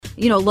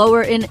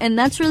lower, and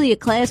that's really a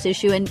class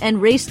issue,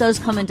 and race does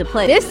come into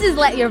play. This is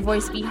Let Your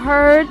Voice Be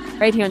Heard,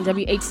 right here on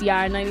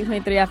WHCR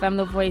 90.3 FM,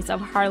 the voice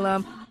of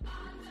Harlem.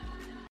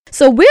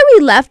 So where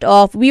we left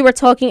off, we were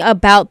talking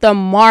about the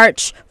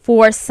March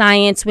for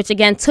Science, which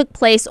again took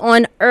place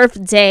on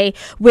Earth Day,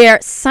 where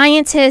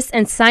scientists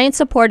and science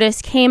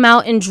supporters came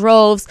out in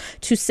droves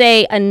to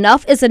say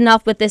enough is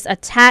enough with this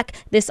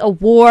attack, this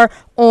war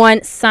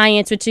on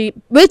science,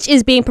 which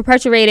is being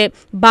perpetuated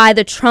by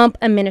the Trump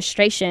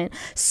administration.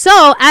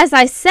 So, as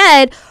I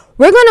said,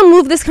 we're going to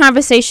move this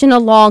conversation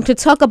along to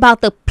talk about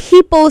the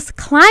People's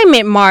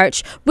Climate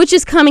March, which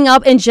is coming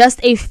up in just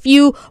a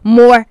few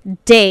more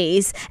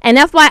days. And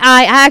FYI,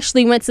 I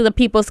actually went to the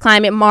People's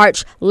Climate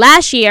March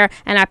last year,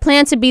 and I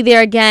plan to be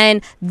there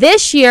again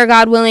this year,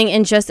 God willing,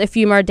 in just a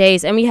few more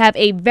days. And we have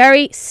a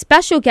very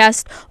special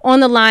guest on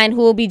the line who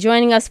will be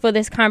joining us for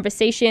this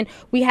conversation.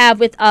 We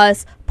have with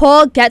us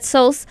Paul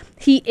Getzels.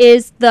 He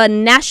is the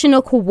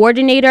national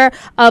coordinator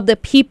of the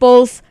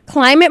People's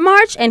Climate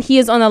March, and he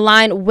is on the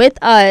line with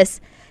us.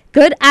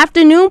 Good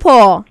afternoon,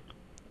 Paul.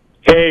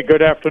 Hey,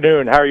 good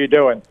afternoon. How are you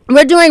doing?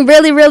 We're doing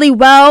really, really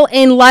well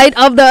in light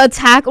of the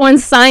attack on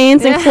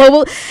science and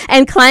global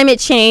and climate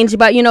change.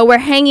 But, we're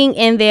hanging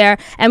in there.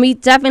 And we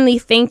definitely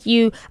thank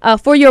you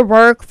for your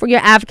work, for your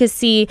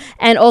advocacy,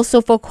 and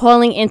also for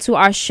calling into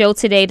our show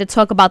today to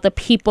talk about the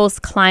People's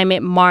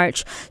Climate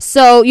March.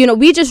 So,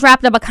 we just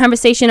wrapped up a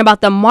conversation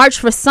about the March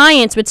for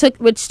Science, which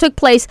took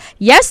place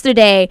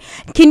yesterday.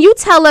 Can you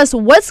tell us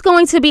what's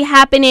going to be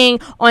happening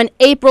on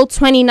April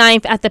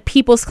 29th at the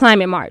People's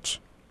Climate March?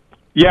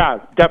 Yeah,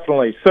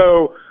 definitely.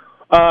 So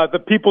the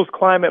People's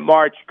Climate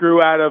March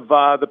grew out of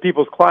the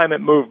People's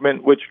Climate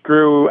Movement, which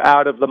grew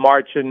out of the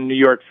march in New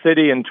York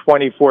City in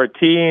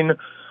 2014.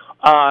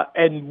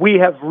 And we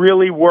have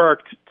really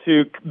worked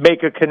to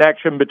make a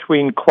connection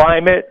between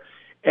climate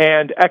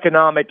and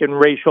economic and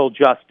racial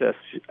justice.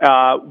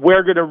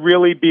 We're going to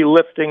really be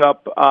lifting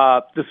up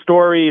the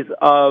stories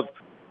of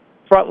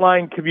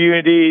frontline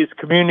communities,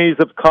 communities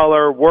of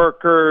color,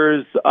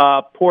 workers,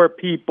 poor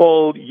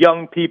people,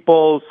 young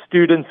people,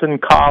 students in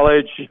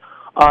college,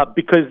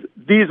 because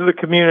these are the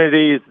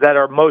communities that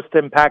are most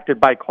impacted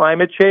by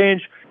climate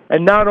change,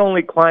 and not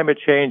only climate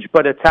change,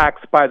 but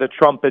attacks by the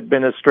Trump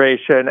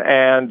administration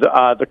and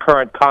the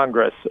current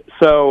Congress.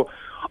 So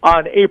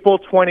on April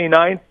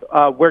 29th,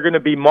 we're going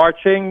to be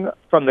marching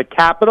from the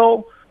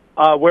Capitol,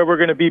 where we're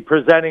going to be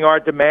presenting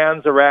our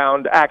demands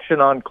around action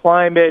on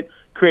climate,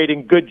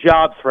 creating good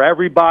jobs for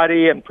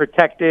everybody, and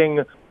protecting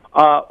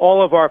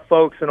all of our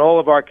folks and all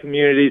of our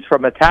communities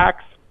from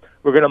attacks.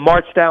 We're going to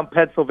march down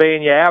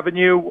Pennsylvania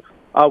Avenue.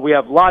 We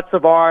have lots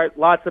of art,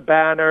 lots of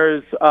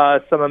banners,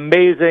 some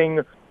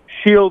amazing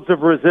shields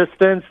of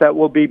resistance that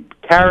we'll be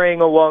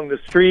carrying along the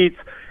streets.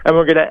 And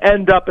we're going to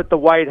end up at the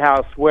White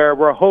House, where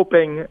we're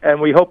hoping, and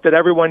we hope that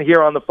everyone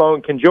here on the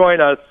phone can join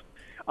us.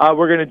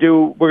 We're going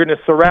to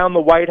surround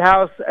the White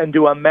House and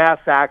do a mass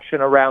action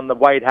around the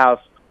White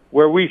House,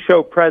 where we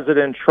show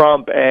President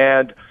Trump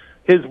and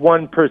his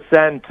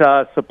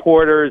 1%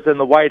 supporters in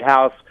the White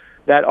House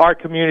that our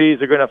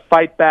communities are going to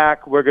fight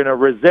back, we're going to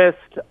resist,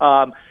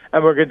 and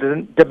we're going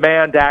to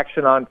demand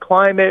action on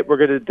climate, we're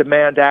going to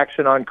demand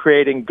action on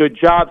creating good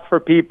jobs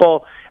for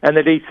people, and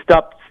that he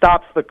stops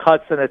the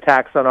cuts and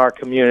attacks on our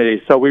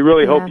communities. So we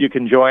really hope you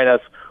can join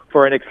us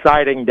for an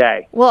exciting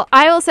day. Well,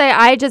 I will say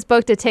I just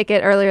booked a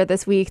ticket earlier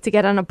this week to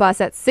get on a bus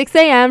at 6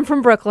 a.m.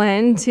 from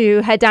Brooklyn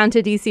to head down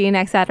to D.C.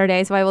 next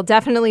Saturday. So I will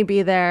definitely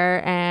be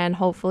there and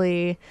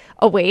hopefully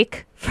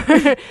awake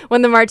for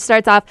when the march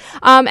starts off.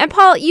 And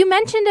Paul, you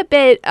mentioned a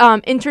bit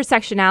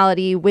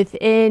intersectionality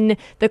within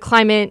the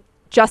climate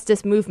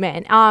justice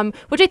movement,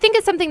 which I think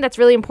is something that's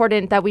really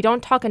important that we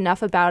don't talk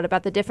enough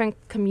about the different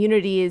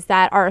communities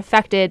that are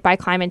affected by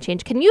climate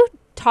change. Can you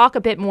talk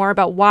a bit more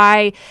about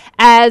why,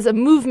 as a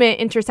movement,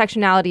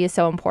 intersectionality is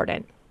so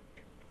important?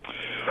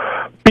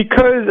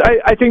 Because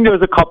I think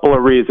there's a couple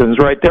of reasons,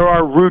 right? There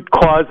are root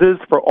causes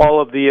for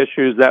all of the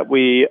issues that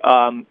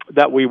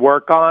we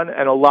work on,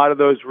 and a lot of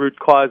those root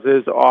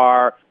causes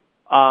are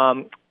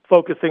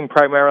focusing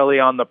primarily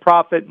on the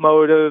profit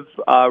motive,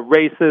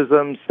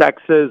 racism,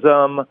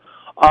 sexism,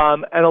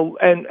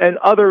 and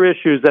other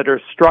issues that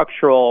are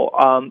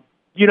structural.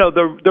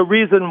 The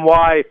reason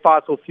why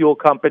fossil fuel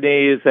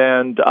companies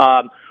and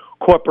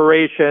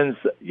corporations,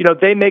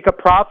 they make a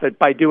profit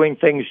by doing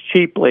things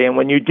cheaply. And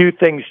when you do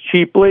things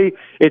cheaply,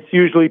 it's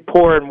usually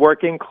poor and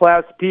working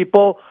class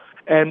people,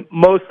 and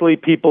mostly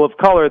people of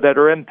color that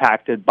are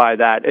impacted by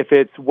that. If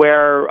it's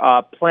where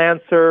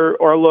plants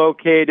are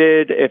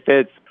located, if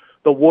it's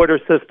the water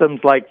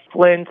systems like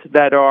Flint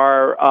that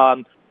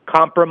are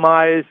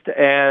compromised,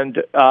 and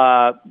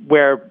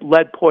where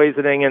lead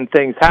poisoning and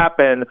things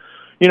happen,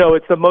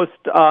 it's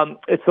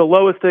the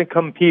lowest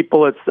income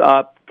people.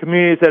 It's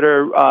communities that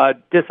are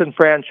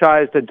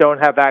disenfranchised and don't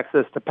have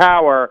access to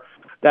power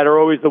that are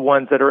always the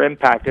ones that are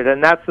impacted.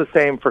 And that's the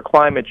same for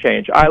climate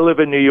change. I live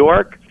in New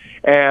York,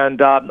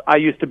 and I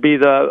used to be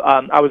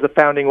I was a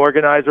founding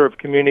organizer of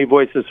Community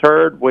Voices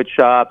Heard, which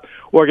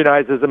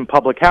organizes in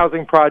public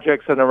housing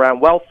projects and around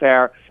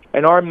welfare.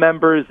 and our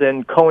members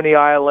in Coney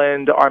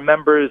Island, our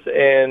members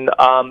in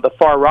the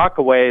Far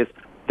Rockaways,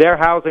 their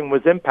housing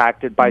was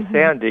impacted by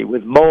Sandy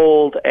with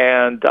mold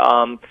and,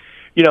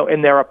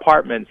 in their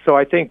apartments. So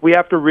I think we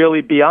have to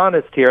really be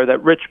honest here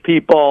that rich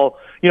people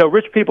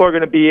are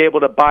going to be able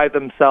to buy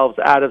themselves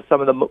out of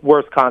some of the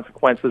worst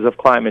consequences of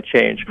climate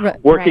change.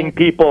 Right. Working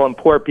people and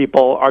poor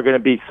people are going to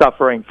be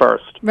suffering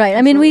first. Right.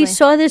 I mean, we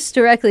saw this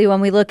directly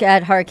when we look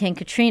at Hurricane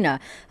Katrina.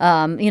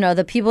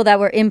 The people that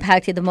were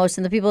impacted the most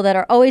and the people that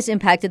are always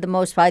impacted the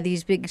most by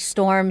these big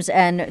storms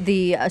and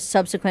the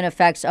subsequent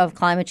effects of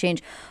climate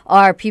change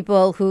are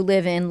people who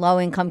live in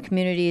low-income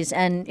communities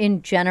and,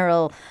 in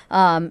general,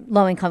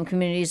 low-income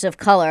communities of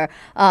color.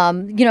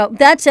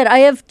 That said, I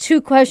have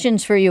two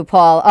questions for you,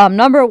 Paul.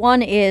 Number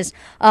one is,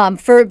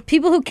 for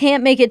people who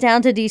can't make it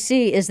down to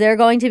D.C., is there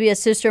going to be a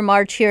sister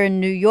march here in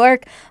New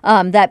York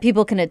that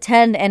people can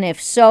attend? And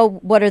if so,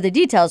 what are the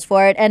details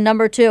for it? And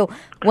number two,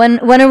 when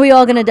are we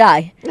all going to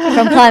die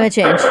from climate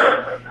change?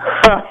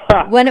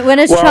 When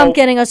is Trump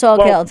getting us all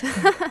killed?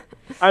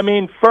 I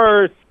mean,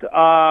 first,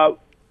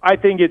 I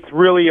think it's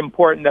really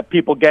important that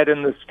people get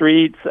in the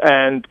streets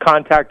and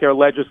contact their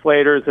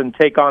legislators and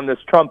take on this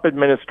Trump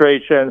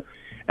administration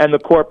and the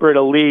corporate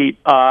elite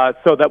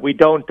so that we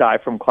don't die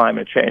from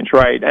climate change,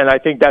 right? And I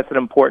think that's an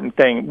important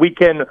thing. We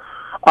can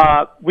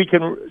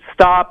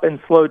stop and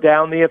slow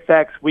down the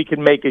effects. We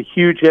can make a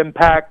huge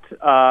impact.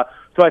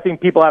 So I think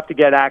people have to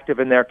get active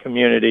in their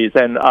communities.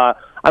 And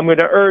I'm going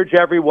to urge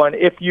everyone,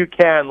 if you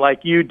can,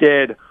 like you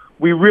did,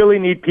 we really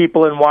need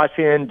people in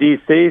Washington,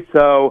 D.C.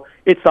 So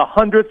it's the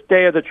 100th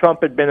day of the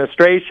Trump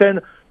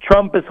administration.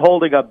 Trump is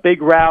holding a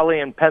big rally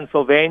in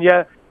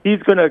Pennsylvania.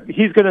 He's gonna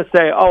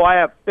say, "Oh, I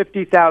have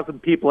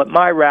 50,000 people at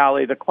my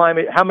rally.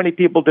 How many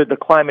people did the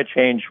climate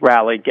change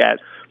rally get?"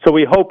 So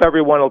we hope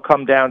everyone will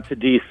come down to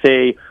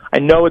D.C. I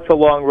know it's a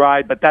long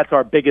ride, but that's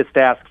our biggest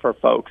ask for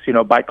folks.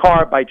 By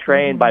car, by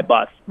train, by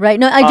bus. Right.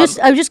 No, I was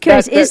just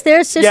curious. Is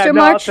there a sister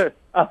march?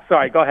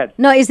 Sorry. Go ahead.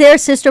 No, is there a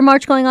sister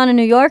march going on in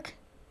New York?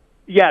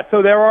 Yeah.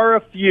 So there are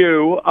a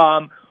few.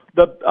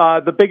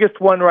 The biggest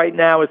one right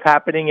now is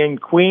happening in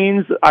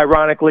Queens,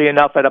 ironically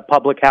enough, at a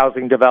public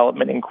housing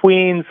development in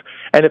Queens.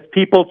 And if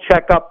people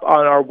check up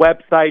on our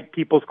website,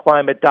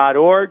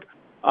 peoplesclimate.org,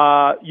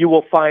 you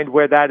will find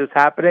where that is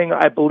happening.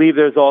 I believe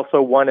there's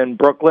also one in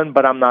Brooklyn,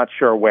 but I'm not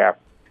sure where.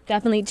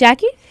 Definitely.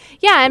 Jackie?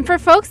 Yeah, and for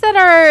folks that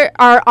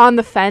are on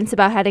the fence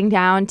about heading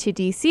down to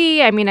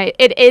D.C., I mean,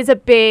 it is a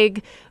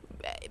big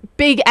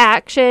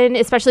action,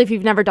 especially if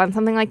you've never done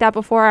something like that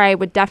before. I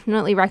would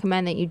definitely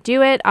recommend that you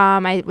do it.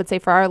 I would say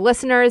for our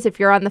listeners, if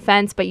you're on the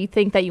fence but you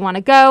think that you want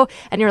to go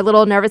and you're a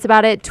little nervous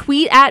about it,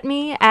 tweet at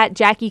me at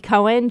Jackie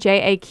Cohen,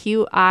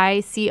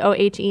 JAQICOHEN.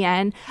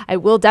 I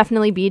will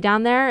definitely be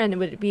down there and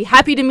would be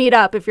happy to meet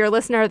up if you're a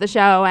listener of the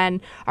show and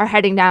are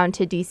heading down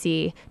to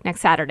DC next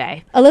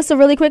Saturday. Alyssa,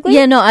 really quickly?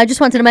 Yeah, no, I just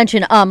wanted to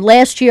mention,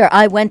 last year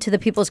I went to the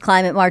People's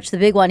Climate March, the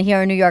big one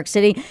here in New York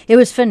City. It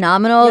was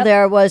phenomenal. Yep.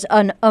 There was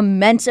an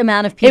immense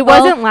amount of people. It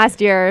wasn't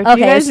last year.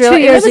 Okay, it was 2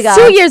 years ago.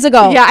 2 years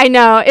ago. Yeah, I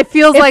know. It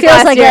feels like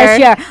last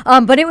year.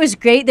 But it was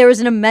great. There was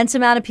an immense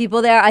amount of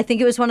people there. I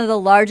think it was one of the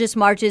largest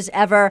marches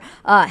ever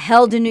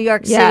held in New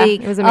York City.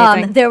 Yeah, it was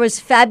amazing. There was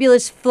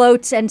fabulous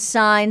floats and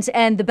signs,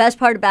 and the best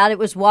part about it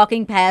was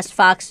walking past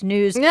Fox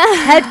News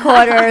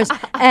headquarters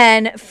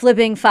and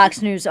flipping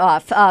Fox News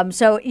off.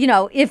 So,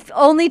 if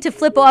only to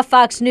flip off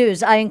Fox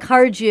News, I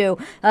encourage you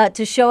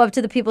to show up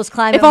to the People's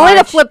Climate March. If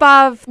only to flip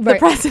off the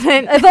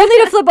president. If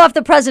only to flip off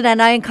the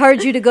president, I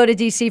encourage you to go to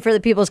D.C. for the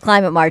People's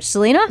Climate March.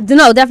 Selena?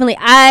 No, definitely.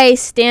 I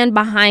stand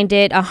behind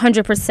it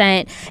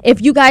 100%.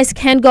 If you guys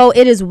can go,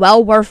 it is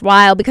well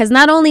worthwhile because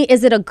not only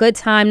is it a good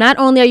time, not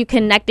only are you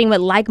connecting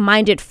with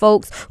like-minded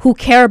folks who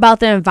care about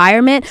the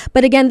environment,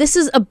 but again, this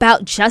is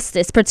about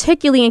justice,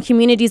 particularly in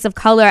communities of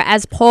color.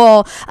 As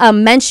Paul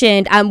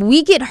mentioned,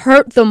 we get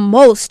hurt the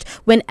most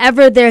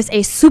whenever there's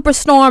a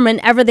superstorm,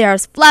 whenever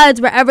there's floods,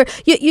 wherever,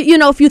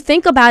 if you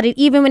think about it,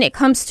 even when it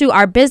comes to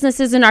our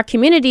businesses and our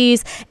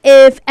communities,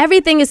 if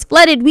everything is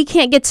flooded, we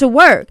can't get to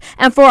work.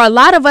 And for a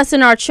lot of us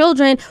and our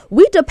children,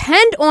 we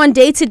depend on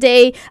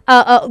day-to-day,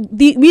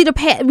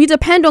 we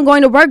depend on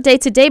going to work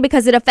day-to-day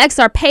because it affects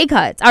our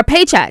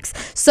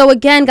paychecks. So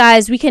again,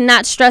 guys, we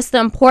cannot stress the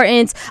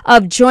importance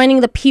of joining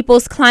the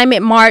People's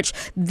Climate March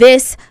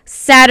this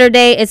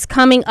Saturday. It's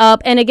coming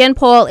up. And again,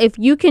 Paul, if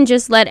you can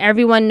just let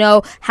everyone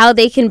know how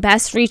they can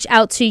best reach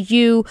out to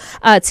you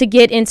to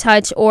get in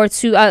touch or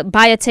to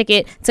buy a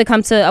ticket to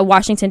come to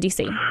Washington,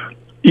 D.C.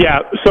 Yeah,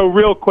 so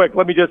real quick,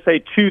 let me just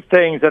say two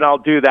things, and I'll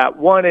do that.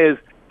 One is,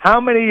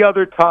 how many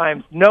other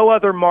times no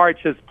other march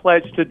has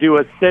pledged to do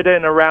a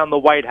sit-in around the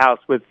White House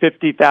with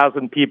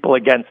 50,000 people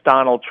against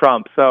Donald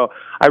Trump? So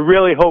I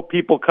really hope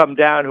people come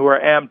down who are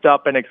amped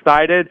up and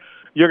excited.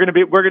 We're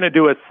going to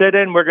do a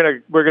sit-in. We're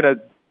going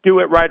to do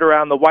it right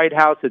around the White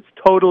House. It's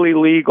totally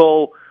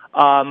legal,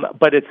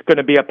 but it's going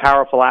to be a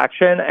powerful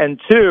action. And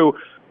two,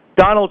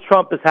 Donald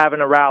Trump is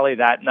having a rally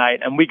that night,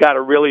 and we got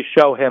to really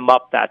show him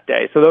up that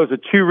day. So those are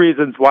two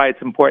reasons why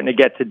it's important to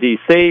get to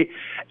D.C.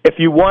 If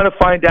you want to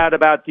find out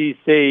about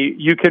D.C.,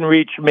 you can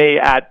reach me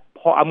at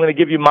Paul, I'm going to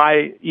give you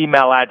my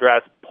email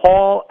address,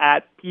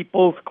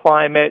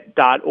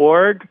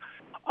 paul@peoplesclimate.org.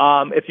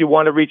 If you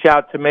want to reach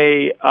out to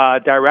me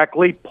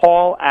directly,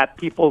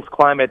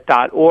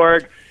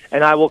 paul@peoplesclimate.org,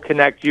 and I will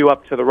connect you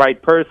up to the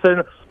right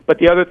person. But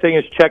the other thing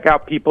is check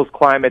out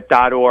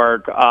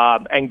peoplesclimate.org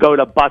and go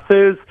to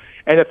buses.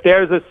 And if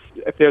there's a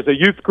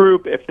youth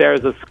group, if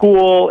there's a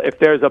school, if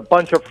there's a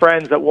bunch of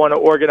friends that want to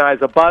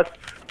organize a bus,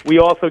 we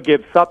also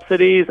give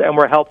subsidies, and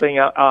we're helping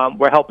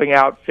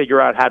out figure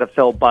out how to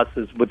fill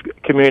buses with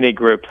community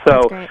groups.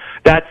 So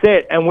that's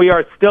it. And we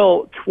are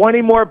still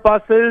 20 more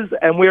buses,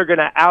 and we are going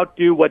to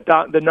outdo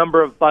the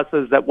number of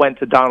buses that went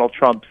to Donald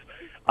Trump's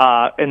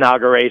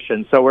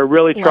inauguration. So we're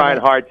really trying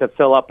hard to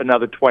fill up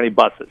another 20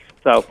 buses.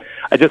 So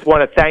I just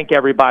want to thank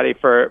everybody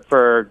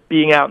for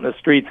being out in the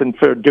streets and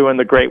for doing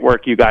the great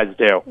work you guys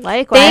do.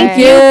 Likewise. Thank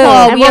you,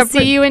 Paul. And we'll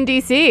see you in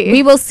D.C.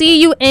 We will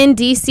see you in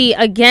D.C.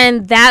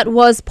 Again, that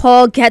was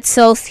Paul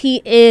Getzels.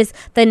 He is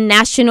the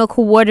national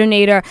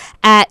coordinator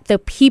at the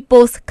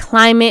People's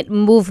Climate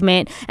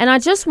Movement. And I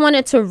just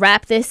wanted to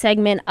wrap this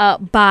segment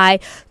up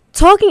by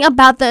talking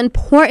about the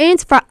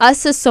importance for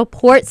us to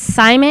support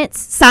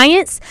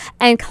science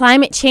and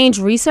climate change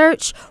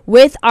research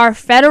with our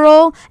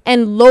federal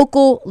and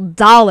local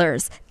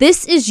dollars.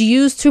 This is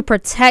used to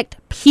protect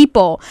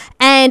people,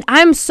 and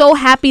I'm so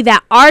happy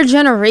that our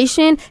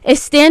generation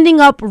is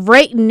standing up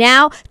right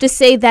now to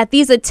say that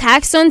these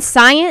attacks on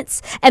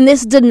science and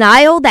this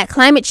denial that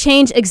climate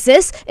change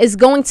exists is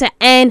going to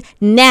end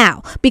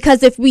now,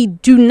 because if we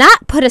do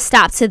not put a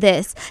stop to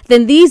this,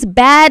 then these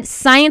bad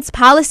science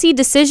policy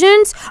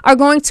decisions are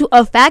going to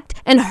affect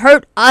and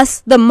hurt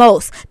us the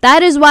most.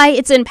 That is why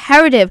it's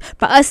imperative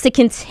for us to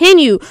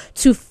continue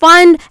to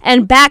fund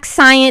and back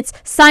science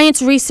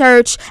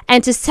research,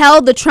 and to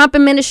tell the Trump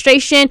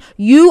administration,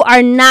 you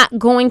are not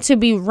going to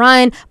be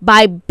run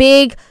by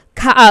big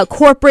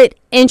corporate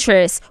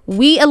interests.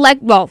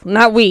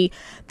 The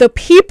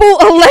people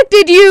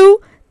elected you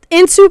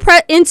into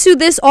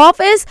this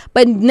office,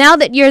 but now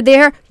that you're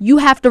there, you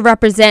have to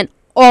represent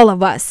all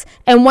of us.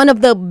 And one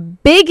of the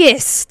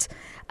biggest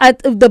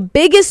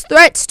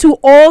threats to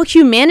all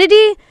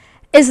humanity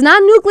is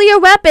not nuclear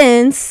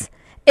weapons.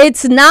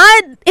 It's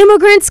not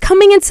immigrants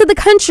coming into the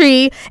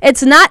country.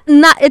 It's not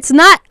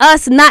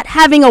us not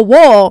having a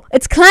wall.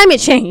 It's climate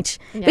change,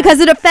 because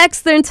it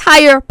affects the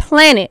entire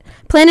planet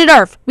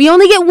Earth. We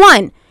only get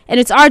one, and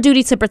it's our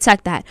duty to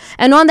protect that.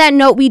 And on that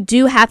note, we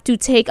do have to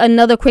take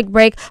another quick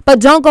break,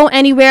 but don't go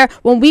anywhere.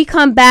 When we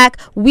come back,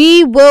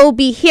 we will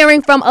be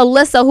hearing from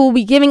Alyssa, who will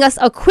be giving us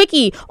a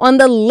quickie on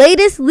the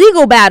latest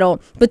legal battle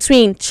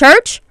between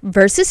church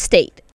versus state.